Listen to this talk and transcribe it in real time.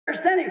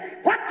understanding.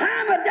 What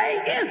time of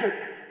day is it?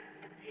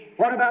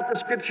 What about the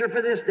Scripture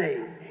for this day?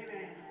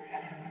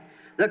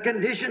 The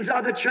conditions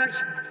of the church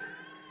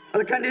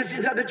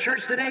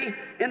today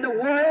in the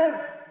world,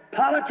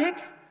 politics,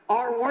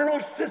 our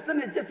world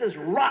system is just as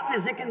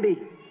rotten as it can be.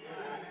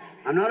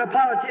 I'm not a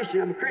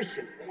politician, I'm a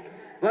Christian.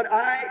 But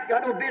I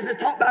got no business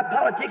talking about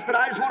politics, but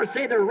I just want to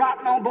say they're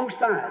rotten on both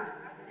sides.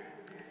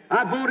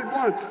 I voted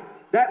once.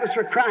 That was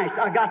for Christ.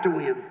 I got to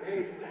win.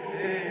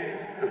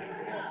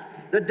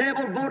 The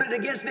devil voted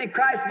against me.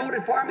 Christ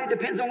voted for me. It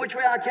depends on which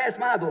way I cast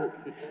my vote.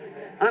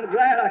 I'm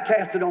glad I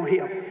cast it on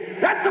Him.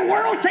 Let the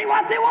world say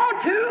what they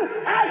want to.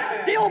 I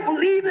still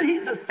believe that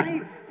He's the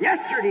same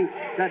yesterday,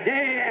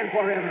 today, and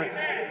forever.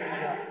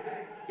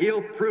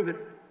 He'll prove it.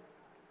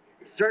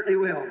 He certainly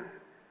will.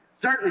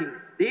 Certainly,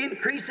 the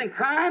increase in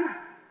crime,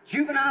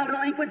 juvenile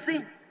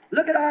delinquency.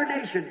 Look at our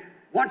nation.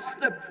 Once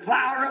the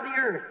flower of the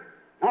earth.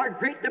 Our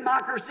great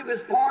democracy was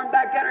formed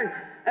back there,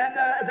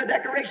 and the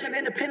Declaration of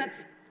Independence.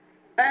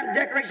 And the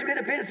Declaration of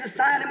Independence is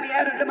signed, and we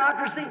had a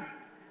democracy.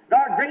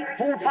 Our great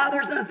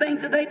forefathers and the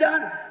things that they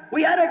done,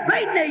 we had a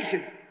great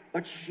nation.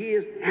 But she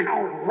is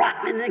now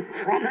rotting and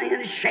crumbling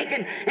and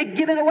shaking and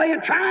giving away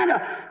and trying to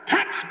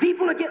tax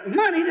people to get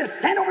money to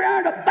send over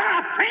there to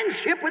buy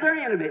friendship with their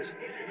enemies.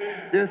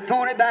 They're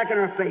throwing it back in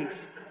our face.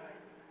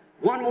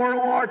 One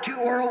world war, two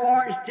world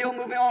war, and still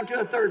moving on to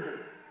a third one.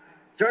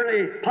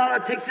 Certainly,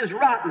 politics is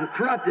rotten,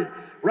 corrupted,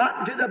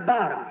 rotten to the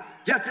bottom.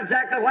 Just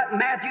exactly what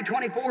Matthew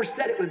 24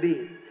 said it would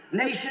be.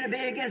 Nation to be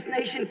against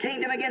nation,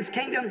 kingdom against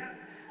kingdom.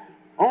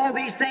 All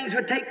these things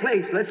would take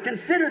place. Let's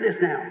consider this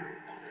now.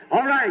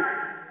 All right,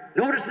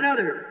 notice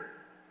another.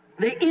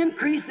 The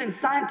increase in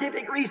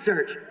scientific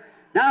research.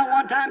 Now,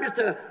 one time,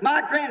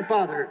 my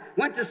grandfather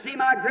went to see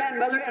my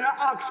grandmother in an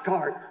ox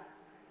cart.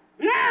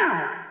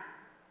 Now,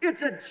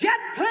 it's a jet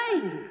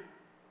plane.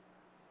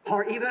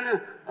 Or even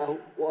an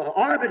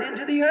orbit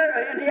into the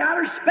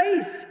outer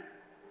space.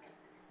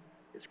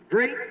 It's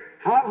great.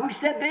 Who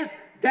said this?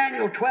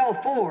 Daniel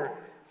 12:4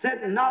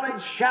 said,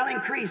 knowledge shall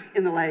increase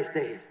in the last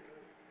days.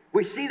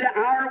 We see the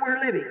hour we're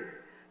living.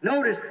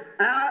 Notice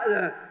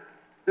the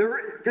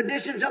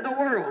conditions of the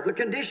world, the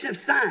condition of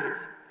science.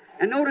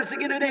 And notice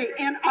again today,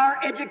 in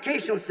our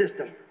educational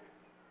system.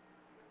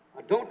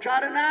 Now, don't try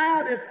to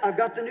deny this. I've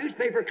got the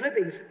newspaper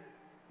clippings.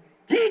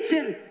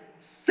 Teaching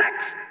sex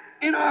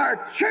in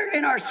our church,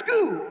 in our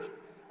schools,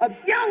 of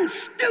young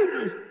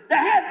students that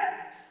have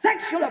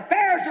sexual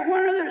affairs with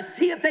one another to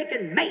see if they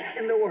can mate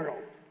in the world.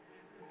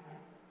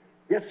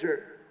 Yes,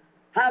 sir.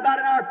 How about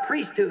in our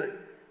priesthood?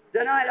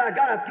 Tonight I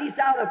got a piece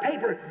out of the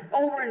paper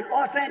over in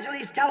Los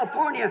Angeles,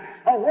 California,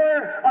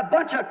 where a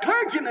bunch of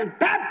clergymen,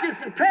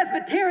 Baptists and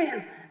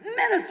Presbyterians,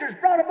 ministers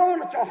brought a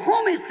bunch of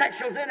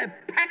homosexuals in and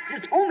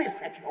practiced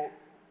homosexual.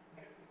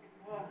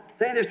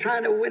 Saying they're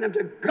trying to win them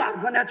to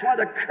God when that's one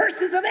of the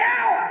curses of the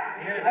hour.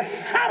 A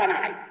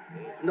sodomite.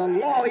 And the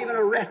law even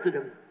arrested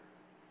them.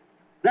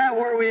 Now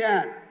where are we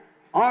at?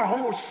 Our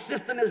whole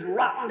system is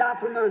rotted out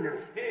from under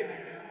us.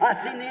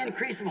 I've seen the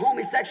increase of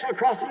homosexual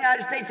across the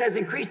United States has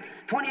increased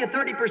 20 or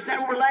 30%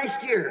 over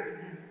last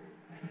year.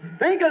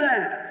 Think of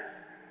that.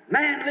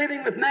 Man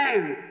living with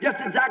man, just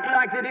exactly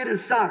like they did in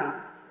Sodom.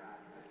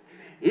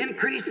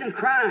 Increase in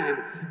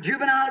crime,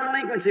 juvenile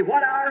delinquency.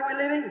 What hour are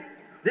we living?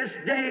 This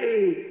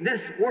day, this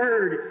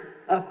word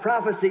of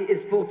prophecy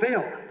is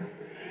fulfilled.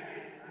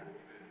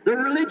 The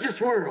religious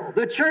world,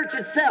 the church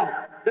itself,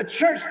 the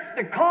church,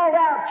 the called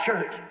out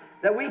church,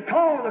 that we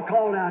call the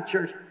called out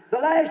church, the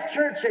last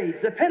church age,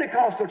 the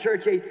Pentecostal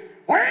church age,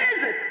 where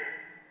is it?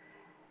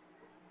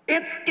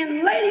 It's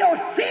in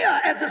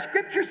Laodicea, as the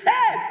Scripture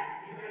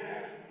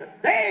said.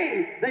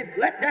 They've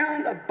let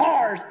down the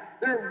bars.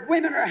 Their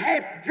women are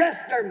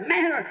half-dressed, their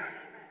men are...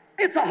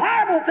 It's a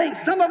horrible thing.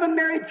 Some of them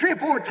married 3 or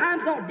 4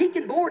 times on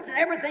deacon boards and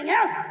everything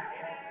else.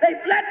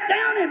 They've let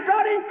down and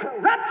brought in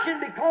corruption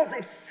because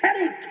they've set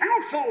in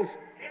councils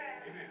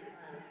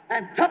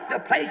and took the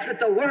place with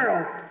the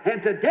world.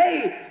 And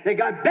today, they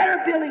got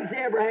better buildings they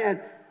ever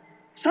had.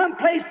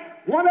 Someplace,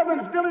 one of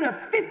them's building a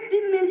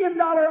 $50 million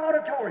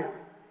auditorium.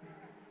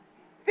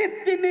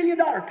 $50 million.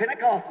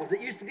 Pentecostals. It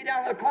used to be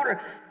down in the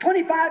corner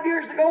 25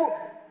 years ago,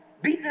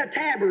 beating a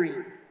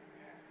tambourine.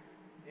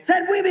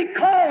 Said we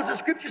because, the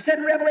Scripture said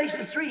in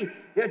Revelation 3,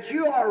 that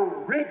you are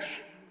rich.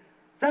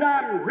 Said,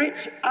 I'm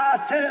rich.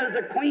 I said, as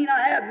a queen,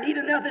 I have need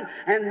of nothing.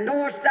 And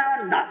knowest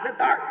thou not that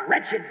thou art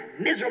wretched,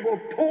 miserable,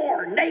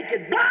 poor,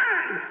 naked,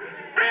 blind,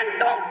 and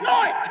don't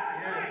know it?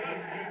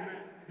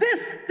 This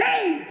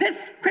day, this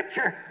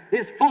Scripture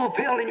is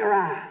fulfilled in your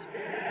eyes.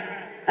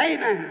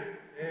 Amen.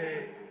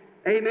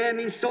 Amen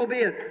means so be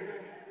it.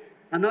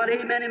 I'm not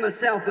amening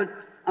myself, but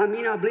I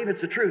believe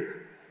it's the truth.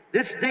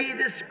 This day,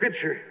 this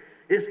Scripture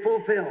is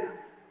fulfilled.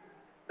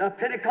 The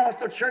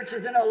Pentecostal church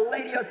is in a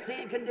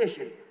Laodicean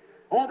condition.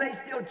 Oh, they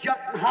still jump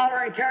and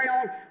holler and carry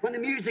on when the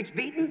music's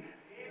beating.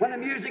 When the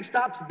music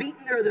stops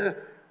beating, or the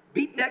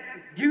beatnik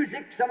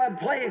music, some of them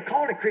play and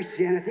call it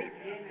Christianity.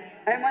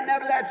 And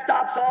whenever that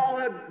stops, all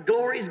the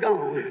glory's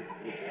gone.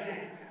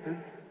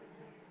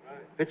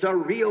 It's a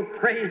real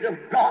praise of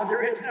God.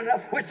 There isn't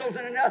enough whistles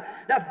and enough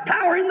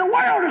power in the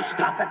world to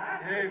stop it.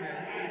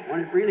 Amen. When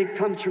it really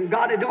comes from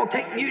God, it don't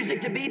take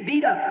music to be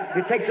beat up.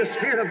 It takes the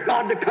Spirit of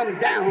God to come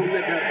down.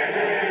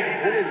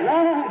 And it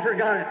long for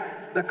God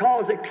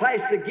because it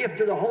clashed the gift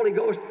of the Holy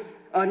Ghost.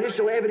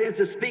 Initial evidence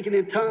of speaking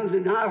in tongues,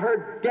 and I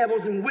heard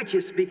devils and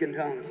witches speak in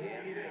tongues.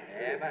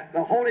 Amen.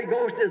 The Holy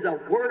Ghost is a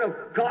Word of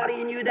God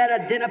in you that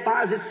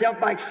identifies itself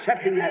by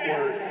accepting that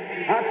Word.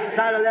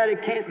 Outside of that,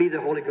 it can't be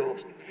the Holy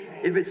Ghost.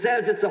 If it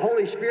says it's the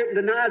Holy Spirit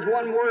and denies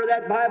one word of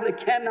that Bible,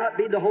 it cannot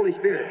be the Holy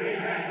Spirit.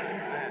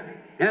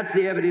 That's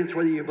the evidence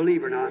whether you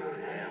believe or not.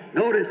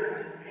 Notice,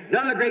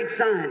 another great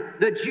sign.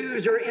 The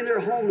Jews are in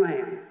their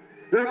homeland,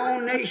 their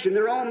own nation,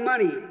 their own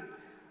money.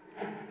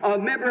 A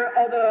member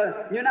of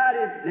the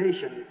United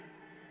Nations.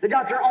 They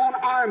got their own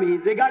army.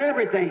 They got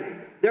everything.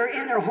 They're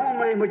in their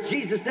homeland, which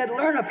Jesus said,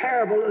 learn a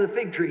parable of the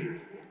fig tree.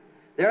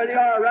 There they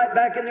are, right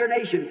back in their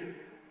nation.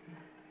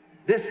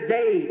 This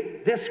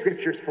day, this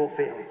Scripture is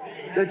fulfilled.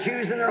 The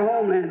Jews in their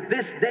homeland,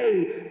 this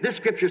day, this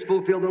Scripture is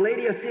fulfilled. The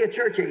Laodicea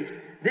church age,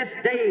 this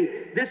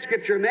day, this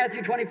Scripture,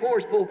 Matthew 24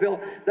 is fulfilled.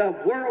 The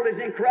world is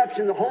in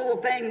corruption, the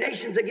whole thing,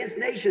 nations against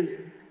nations.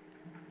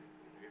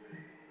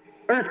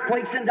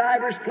 Earthquakes in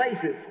divers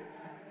places.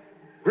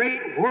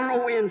 Great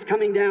whirlwinds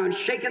coming down,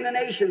 shaking the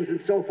nations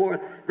and so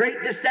forth.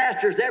 Great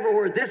disasters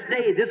everywhere. This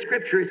day, this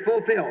Scripture is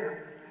fulfilled.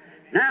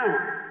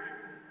 Now,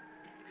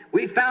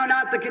 we found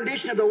out the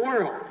condition of the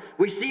world.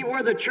 We see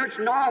where the church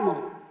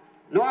normal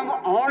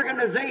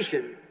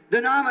organization,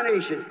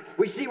 denomination,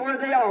 we see where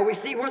they are. We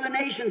see where the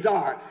nations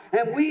are.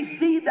 And we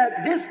see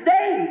that this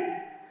day,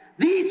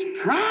 these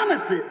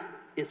promises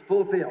is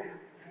fulfilled.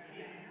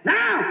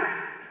 Now,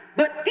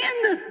 but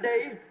in this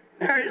day,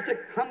 there is to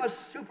come a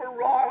super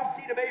royal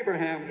seed of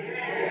Abraham.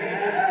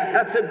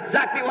 That's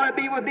exactly what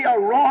it would be a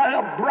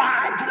royal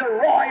bride to the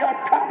royal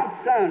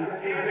promised son.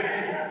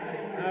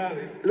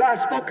 As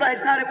I spoke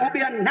last night, it won't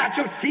be a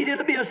natural seed,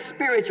 it'll be a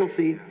spiritual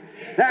seed.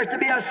 There's to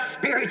be a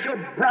spiritual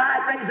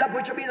bride raised up,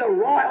 which will be the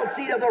royal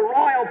seed of the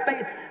royal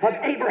faith of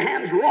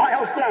Abraham's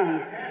royal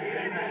son.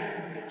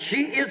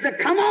 She is to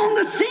come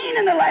on the scene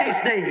in the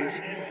last days.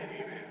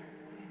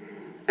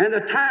 And the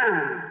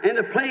time and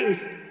the place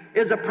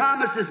is the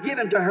promises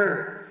given to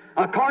her.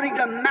 According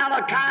to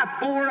Malachi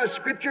 4 of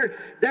Scripture,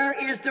 there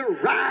is to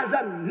rise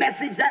a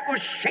message that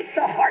will shake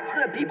the hearts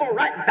of the people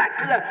right back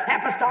to the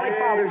apostolic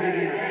fathers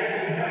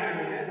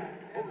again.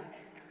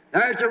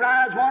 There's to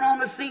rise one on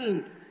the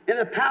scene in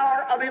the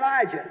power of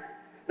Elijah.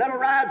 That'll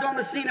rise on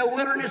the scene, a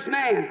wilderness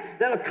man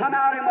that'll come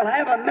out and will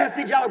have a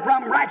message that'll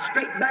come right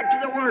straight back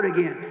to the Word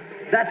again.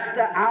 That's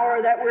the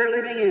hour that we're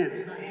living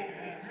in.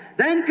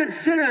 Then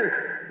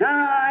consider,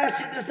 now I ask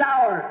you this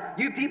hour,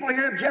 you people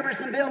here of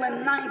Jeffersonville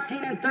in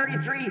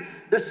 1933,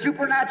 the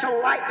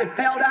supernatural light that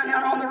fell down here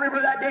on the river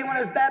that day when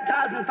I was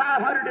baptized in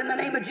 500 in the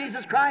name of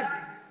Jesus Christ,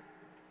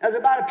 as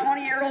about a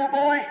 20-year-old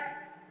boy.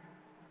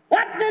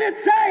 What did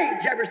it say,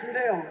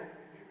 Jeffersonville?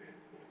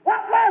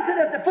 What was it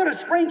at the foot of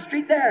Spring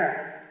Street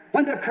there?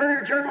 When the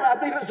Courier Journal, I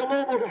believe it was a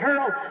Louisville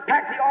Herald,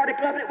 packed the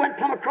article of it, it went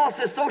plumb across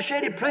the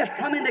Associated Press,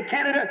 plumb into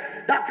Canada.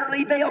 Dr.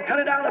 Lee Bale cut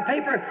it out of the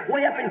paper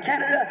way up in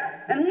Canada.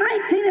 In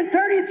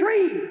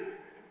 1933,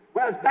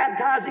 when I was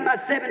baptizing my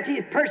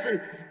 17th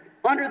person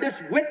under this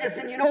witness,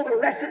 and you know the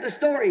rest of the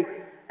story.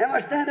 And I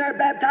was standing there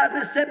baptizing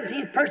the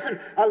 17th person,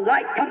 a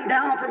light come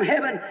down from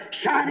heaven,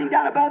 shining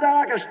down above there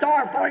like a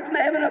star falling from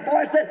heaven. A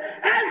voice said,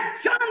 as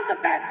John the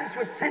Baptist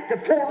was sent to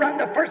forerun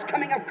the first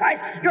coming of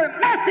Christ, your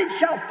message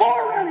shall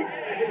forerun his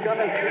second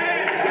coming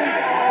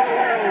into all the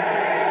world.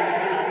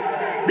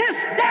 This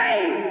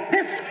day,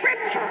 this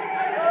Scripture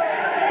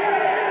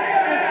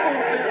is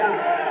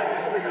fulfilled.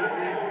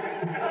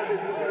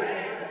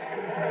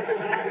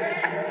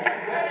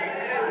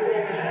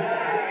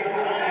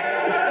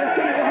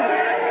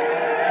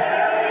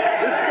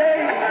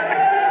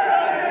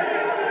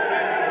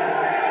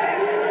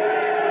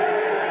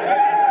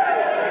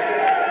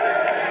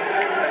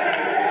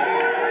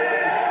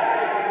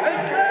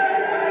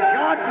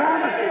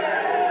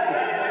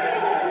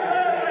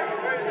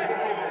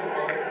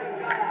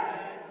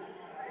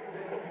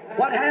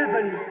 What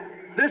happened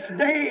this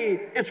day,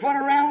 it's went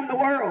around the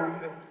world.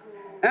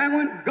 And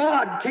when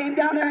God came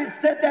down there and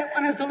said that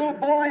when I was a little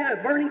boy in a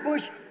burning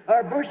bush, or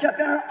a bush up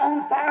there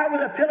on fire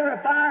with a pillar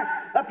of fire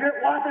up here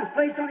at Wathen's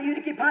place on the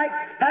Utica Pike,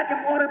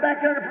 packing water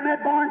back there from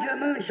that barn to a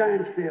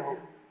moonshine still.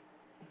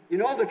 You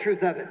know the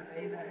truth of it.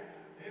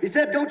 He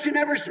said, don't you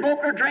never smoke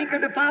or drink or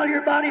defile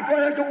your body, for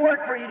there's a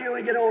work for you to do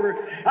when you get older.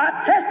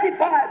 I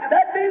testified to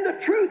that being the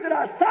truth that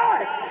I saw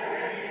it.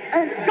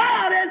 And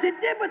God, as He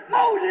did with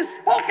Moses,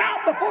 spoke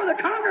out before the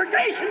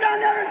congregation down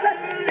there and said,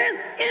 this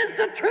is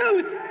the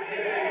truth.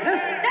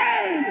 This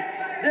day,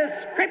 this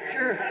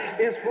Scripture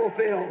is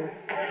fulfilled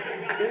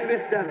in the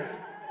midst of us.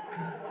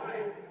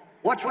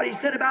 Watch what He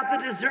said about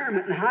the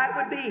discernment and how it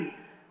would be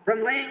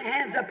from laying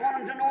hands upon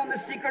them to knowing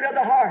the secret of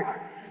the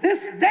heart. This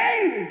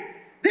day,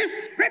 this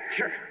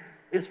Scripture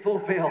is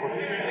fulfilled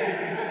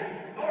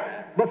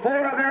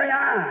before our very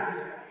eyes.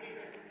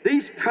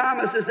 These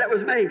promises that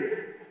was made.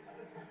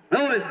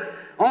 Notice,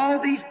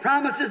 all these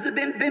promises have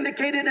been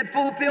vindicated and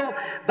fulfilled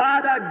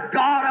by the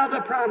God of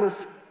the promise.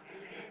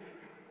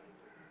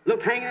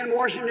 Look, hanging in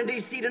Washington,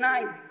 D.C.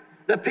 tonight,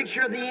 the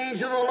picture of the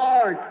angel of the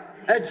Lord.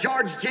 As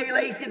George J.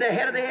 Lacey, the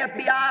head of the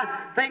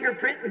FBI,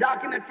 fingerprint and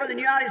document for the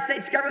United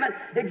States government,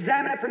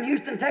 examined it from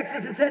Houston,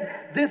 Texas, and said,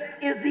 this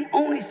is the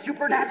only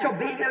supernatural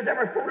being that was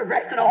ever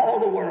photographed in all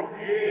the world.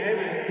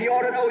 Amen. You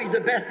ought to know he's the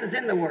best that's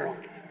in the world.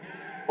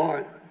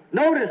 Or,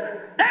 notice,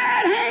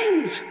 that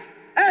hangs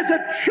as a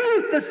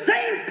truth, the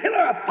same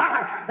pillar of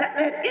fire that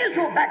led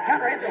Israel back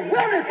under in the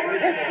wilderness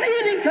is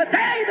leading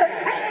today the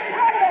same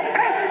kind of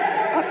message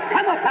of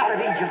come up out of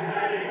Egypt.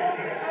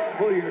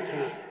 Pull your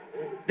teeth.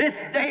 This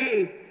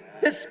day,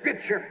 this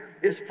scripture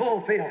is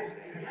fulfilled.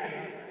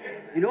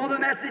 You know the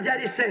message that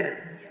he said?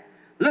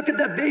 Look at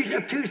the vision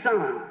of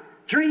Tucson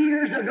 3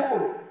 years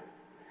ago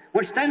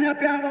when standing up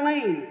here on the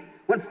lane.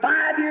 When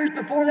 5 years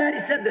before that, he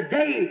said, the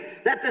day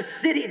that the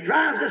city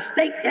drives a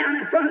stake down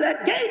in front of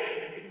that gate,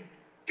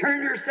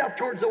 turn yourself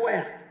towards the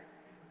west.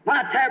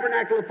 My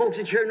tabernacle, the folks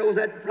in here knows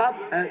that time.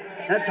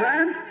 That's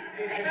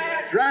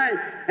right.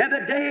 And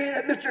the day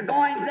that Mr.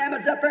 Goings them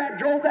was up there and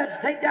drove that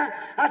stake down,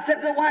 I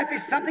said to the wife,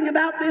 is something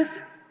about this?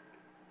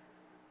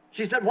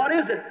 She said, what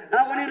is it? And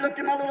I went in and looked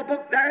in my little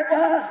book. There it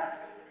was.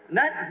 And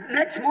that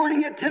next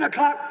morning at 10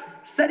 o'clock,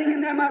 sitting in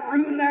there, my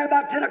room there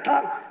about 10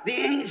 o'clock, the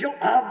angel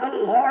of the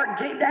Lord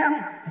came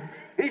down.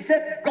 And he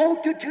said,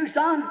 go to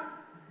Tucson.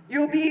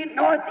 You'll be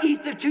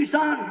northeast of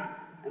Tucson.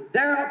 And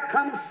there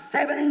comes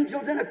 7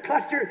 angels in a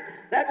cluster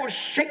that will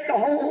shake the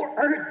whole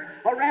earth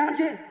around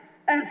you.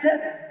 And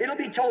said, it'll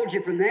be told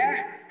you from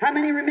there. How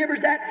many remembers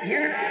that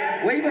here,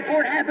 way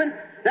before it happened?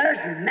 There's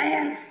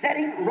man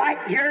sitting right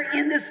here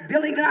in this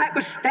building tonight,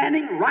 was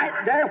standing right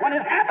there when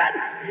it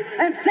happened,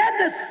 and said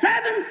the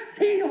 7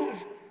 seals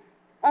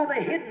of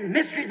the hidden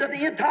mysteries of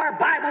the entire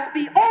Bible will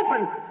be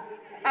opened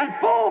and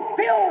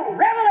fulfill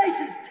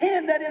Revelations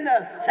 10, that in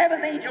the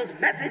 7th angel's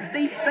message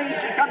these things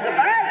should come to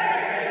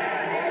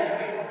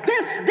pass.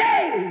 This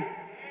day,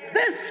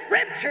 this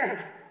scripture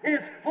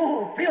is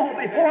fulfilled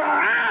before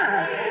our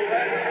eyes.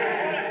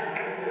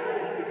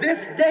 This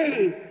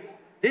day,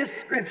 this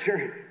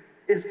scripture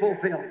is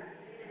fulfilled.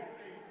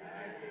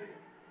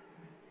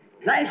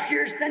 Last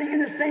year, standing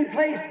in the same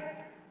place,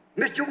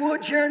 Mr.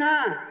 Woods here and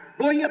I,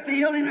 going up the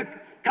hill in a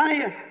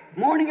kind of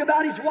mourning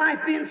about his wife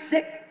being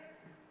sick,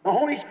 the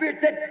Holy Spirit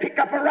said, pick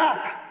up a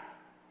rock.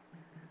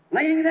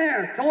 Laying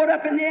there, throw it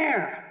up in the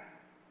air.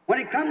 When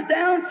it comes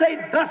down, say,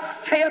 thus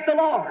saith the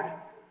Lord.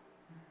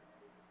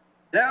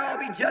 There will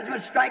be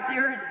judgment strike the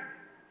earth.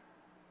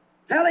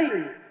 Tell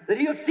him that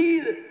he'll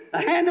see the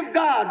hand of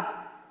God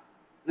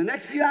in the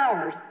next few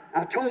hours.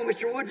 I told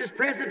Mr. Woods is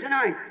present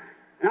tonight.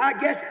 And I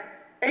guess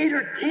 8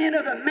 or 10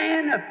 of the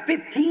men of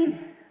 15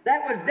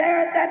 that was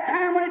there at that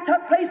time when it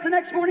took place the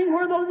next morning,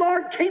 where the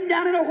Lord came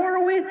down in a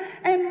whirlwind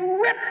and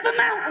ripped the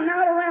mountain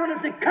out around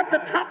us and cut the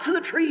tops of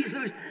the trees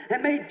loose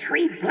and made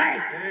tree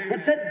blasts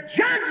and said,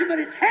 judgment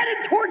is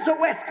headed towards the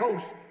west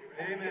coast.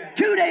 Amen.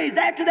 2 days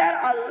after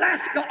that,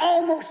 Alaska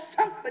almost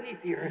sunk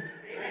beneath the earth.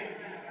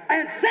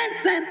 And since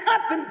then,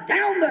 up and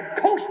down the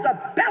coast, the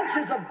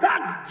belches of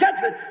God's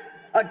judgment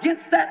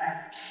against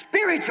that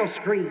spiritual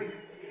screen.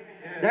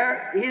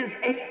 There is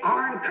an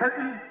iron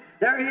curtain,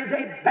 there is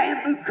a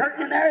bamboo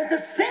curtain, and there is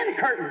a sin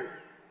curtain.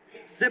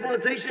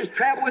 Civilizations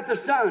travel with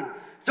the sun.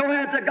 So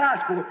has the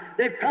gospel.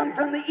 They've come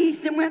from the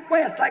east and went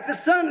west like the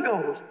sun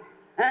goes.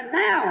 And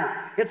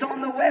now it's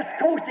on the west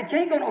coast. It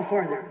can't go no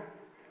further.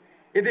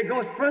 If it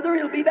goes further,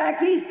 it'll be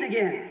back east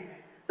again.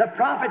 The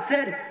prophet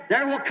said,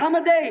 there will come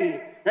a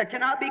day that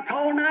cannot be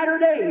called night or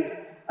day.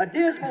 A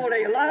dismal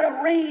day, a lot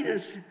of rain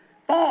and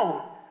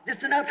fog.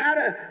 Just enough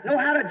to know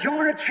how to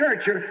join a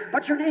church or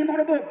put your name on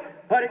a book.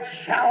 But it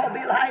shall be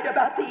light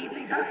about the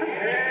evening time.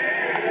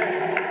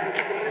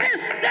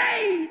 This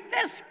day,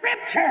 this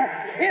scripture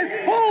is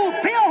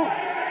fulfilled.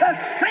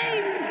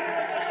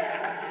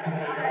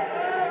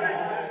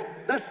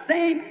 The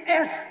same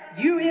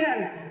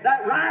S-U-N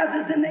that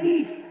rises in the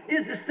east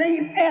is the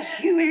same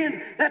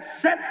S-U-N that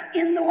sets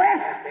in the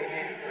west.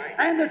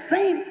 And the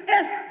same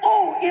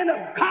S-O-N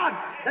of God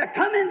that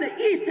come in the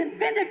east and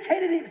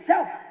vindicated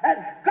himself as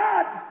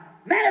God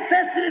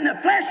manifested in the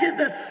flesh is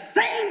the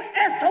same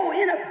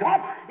S-O-N of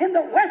God in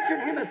the western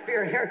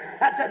hemisphere here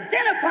that's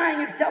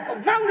identifying himself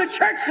among the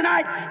church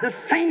tonight, the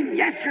same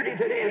yesterday,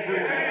 today, and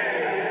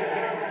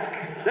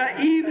forever.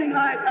 The evening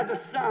light of the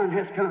sun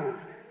has come.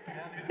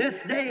 This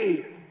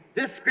day,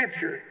 this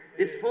scripture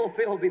is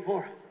fulfilled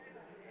before us.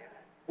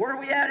 Where are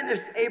we at in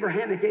this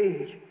Abrahamic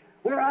age?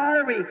 Where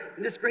are we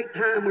in this great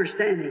time we're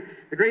standing,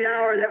 the great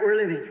hour that we're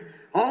living?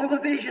 All the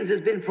visions has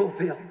been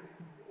fulfilled.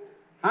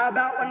 How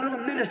about one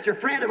little minister,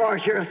 friend of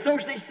ours here,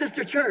 Associate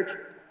Sister Church,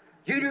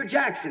 Junior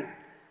Jackson,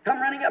 come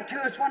running up to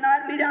us one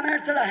night and me down there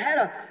and said, I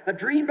had a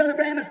dream, Brother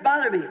Branham, that's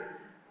bothered me.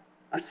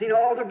 I seen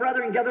all the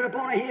brethren gathered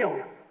upon a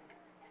hill.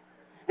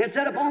 And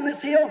said, upon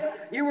this hill,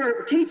 you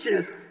were teaching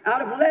us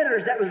out of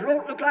letters that was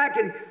wrote, looked like,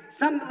 and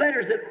some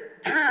letters that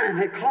time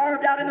had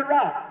carved out in the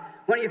rock.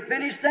 When you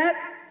finished that,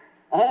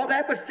 all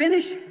that was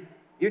finished,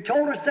 You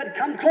told us, said,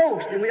 come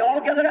close, and we all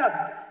gathered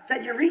up.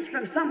 Said you reached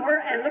from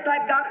somewhere and looked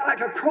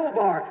like a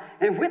crowbar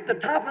and whipped the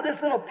top of this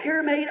little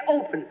pyramid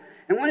open.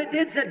 And when it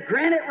did, said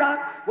granite rock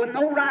with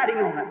no writing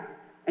on it.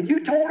 And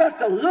you told us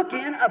to look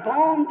in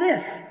upon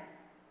this.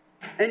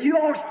 And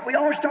we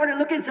all started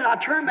looking and said,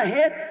 I turned my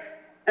head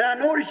and I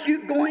noticed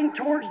you going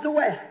towards the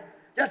west,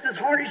 just as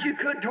hard as you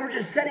could towards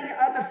the setting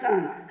of the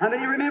sun. How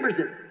many remembers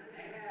it?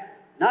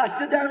 Now, I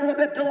stood there a little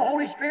bit till the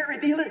Holy Spirit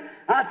revealed it.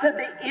 I said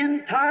the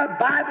entire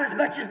Bible, as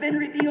much as been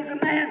revealed to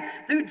man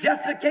through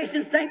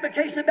justification,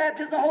 sanctification,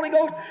 baptism of the Holy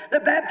Ghost, the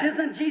baptism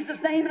in Jesus'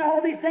 name, and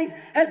all these things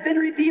has been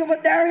revealed.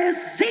 But there is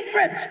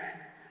secrets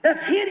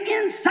that's hid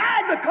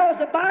inside because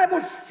the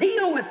Bible's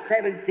sealed with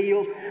 7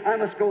 seals. I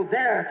must go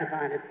there to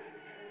find it.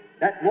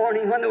 That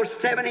morning when those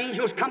 7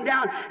 angels come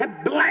down and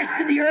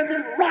blasted the earth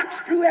and rocks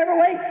flew every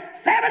way,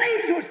 7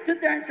 angels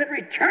stood there and said,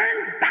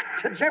 return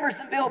back to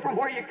Jeffersonville from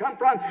where you come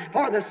from,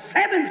 for the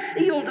 7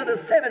 seals of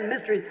the 7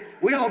 mysteries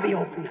will be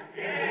opened.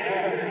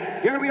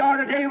 Here we are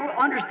today, we're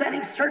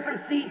understanding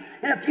serpent seed.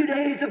 In a few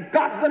days, if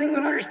God willing,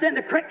 we'll understand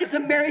the correctness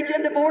of marriage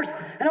and divorce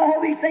and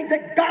all these things,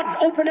 that God's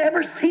opened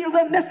every seal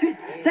of the mysteries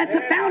since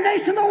the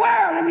foundation of the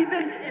world, and we've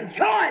been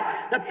enjoying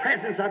the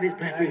presence of His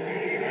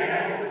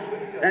blessings.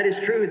 That is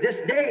true. This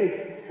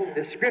day,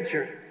 the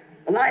Scripture,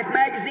 the Life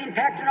magazine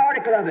packed an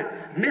article of it.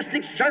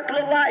 Mystic circle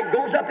of light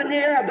goes up in the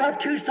air above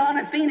Tucson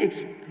and Phoenix.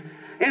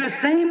 In the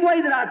same way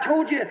that I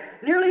told you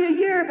nearly a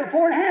year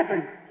before it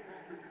happened,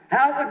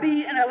 how it would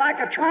be like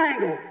a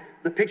triangle.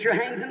 The picture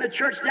hangs in the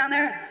church down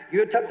there.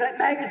 You took that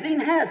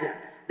magazine, has it.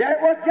 There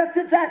it was just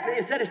exactly.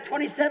 It said it's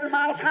 27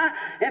 miles high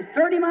and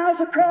 30 miles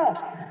across.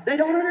 They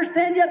don't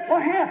understand yet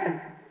what happened.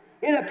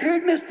 It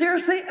appeared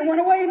mysteriously and went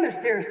away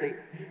mysteriously.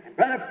 And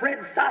Brother Fred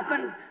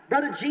Sothman,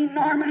 Brother Gene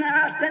Norman, and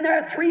I stand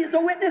there, 3 as a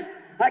witness.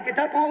 I get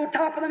up on the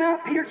top of the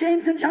mount, Peter,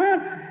 James, and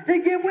John. They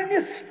give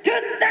witness,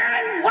 stood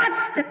there and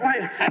watched it when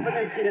it happened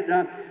and seen it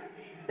done.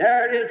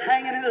 There it is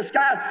hanging in the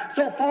sky.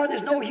 So far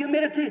there's no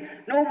humidity,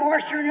 no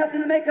moisture,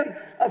 nothing to make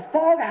a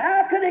fog.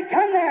 How could it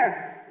come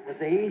there? It was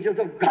the angels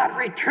of God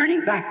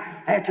returning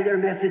back after their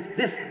message.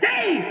 This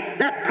day,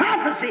 that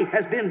prophecy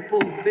has been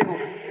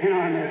fulfilled in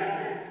our midst.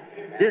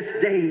 This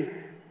day,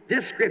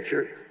 this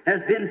Scripture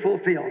has been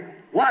fulfilled.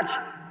 Watch.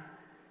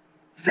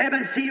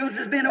 7 seals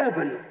has been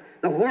opened.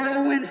 The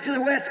whirlwinds to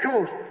the west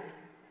coast.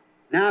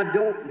 Now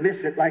don't miss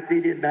it like they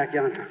did back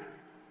yonder.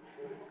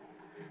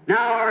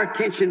 Now our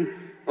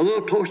attention a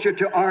little closer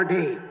to our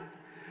day.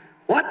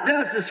 What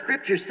does the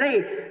Scripture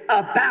say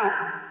about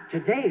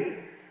today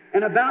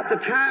and about the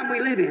time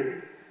we live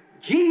in?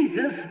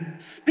 Jesus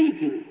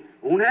speaking.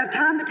 I won't have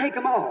time to take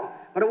them all,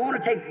 but I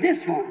want to take this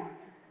one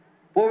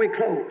before we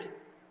close.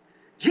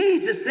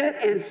 Jesus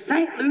said in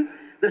St. Luke,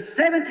 the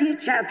 17th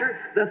chapter,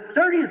 the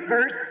 30th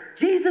verse,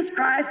 Jesus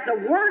Christ,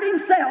 the Word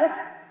Himself,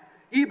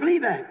 do you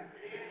believe that?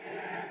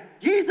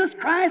 Jesus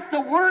Christ,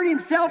 the Word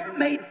Himself,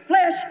 made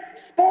flesh,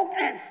 spoke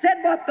and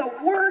said what the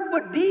Word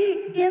would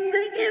be in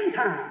the end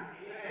time.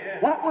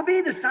 What would be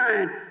the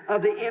sign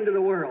of the end of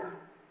the world?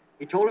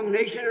 He told them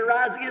nation to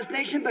rise against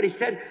nation, but He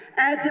said,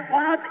 as it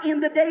was in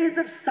the days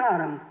of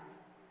Sodom,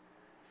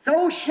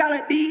 so shall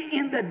it be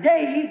in the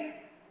day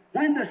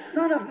when the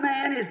Son of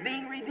Man is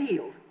being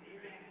revealed.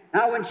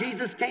 Now, when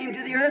Jesus came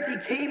to the earth,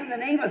 He came in the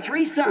name of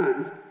 3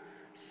 sons.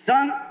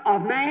 Son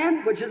of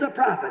Man, which is a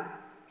prophet,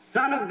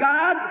 Son of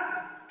God,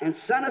 and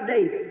Son of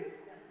David.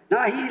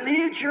 Now, He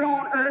lived here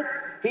on earth.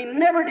 He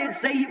never did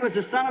say He was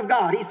the Son of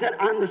God. He said,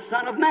 I'm the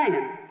Son of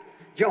Man.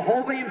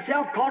 Jehovah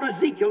Himself called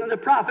Ezekiel and the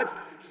prophets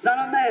Son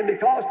of Man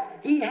because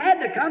He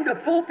had to come to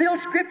fulfill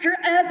Scripture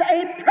as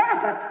a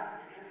prophet.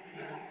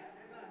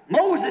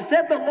 Moses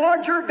said, the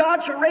Lord your God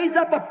shall raise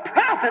up a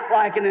prophet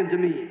likened unto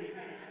me.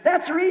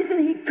 That's the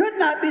reason He could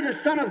not be the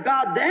Son of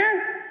God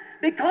there,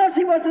 because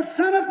He was the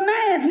Son of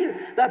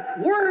Man. The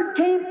Word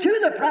came to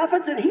the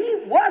prophets, and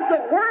He was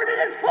the Word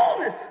in its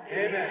fullness.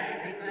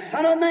 Amen.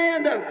 Son of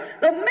Man,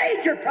 the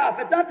major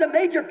prophet, not the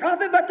major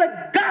prophet, but the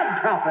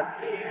God prophet.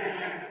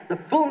 Amen. The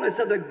fullness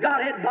of the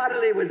Godhead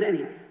bodily was in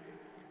Him.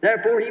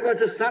 Therefore, He was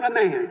the Son of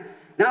Man.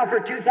 Now, for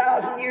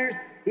 2,000 years,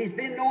 He's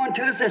been known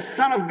to us as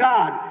Son of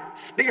God,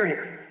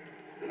 Spirit.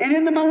 And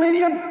in the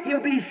millennium,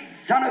 He'll be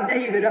Son of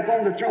David up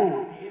on the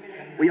throne.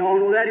 We all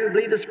know that. He'll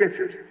believe the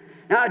Scriptures.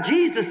 Now,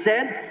 Jesus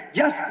said,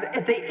 just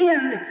at the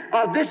end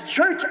of this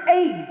church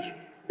age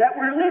that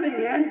we're living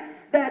in,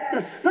 that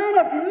the Son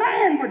of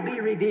Man would be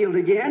revealed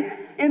again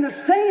in the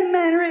same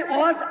manner it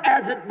was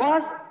as it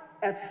was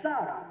at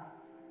Sodom.